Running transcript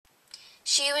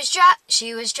She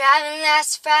was driving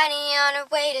last Friday on her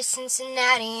way to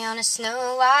Cincinnati on a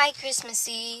snow white Christmas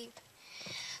Eve.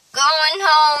 Going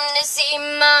home to see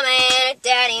Mama and her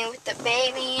daddy with the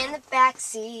baby in the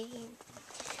backseat.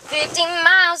 50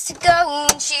 miles to go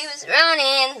and she was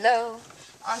running low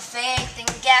on faith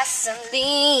and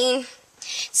gasoline.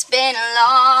 It's been a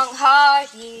long,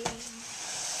 hard year.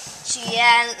 She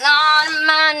had a lot of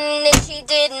money and she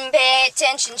didn't pay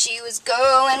attention. She was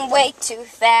going way too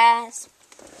fast.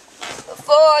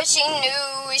 Before she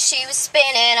knew, she was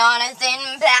spinning on a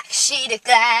thin black sheet of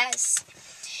glass.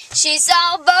 She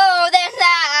saw both their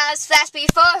lives flash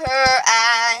before her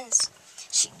eyes.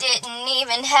 She didn't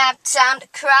even have time to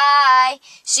cry.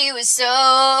 She was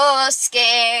so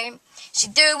scared. She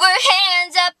threw her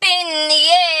hands up in the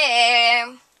air.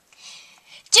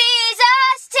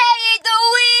 Jesus, take the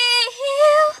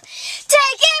wheel.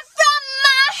 Take it from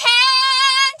my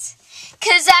hands.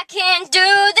 'Cause I can't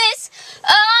do this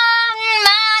on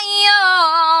my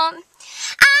own.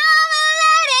 I'ma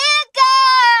let it go.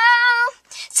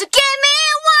 So give me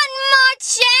one more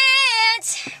chance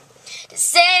to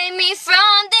save me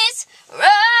from this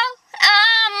road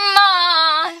I'm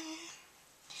on.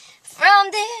 From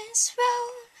this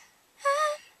road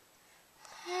I'm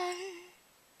on.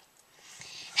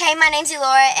 Hey, my name's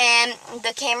Wheel-Elora and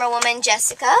the camera woman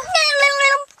Jessica.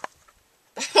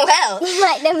 Well, you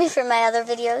might know me from my other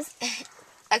videos.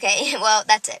 Okay, well,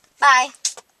 that's it. Bye.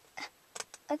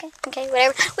 Okay,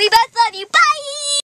 whatever. We both love you. Bye!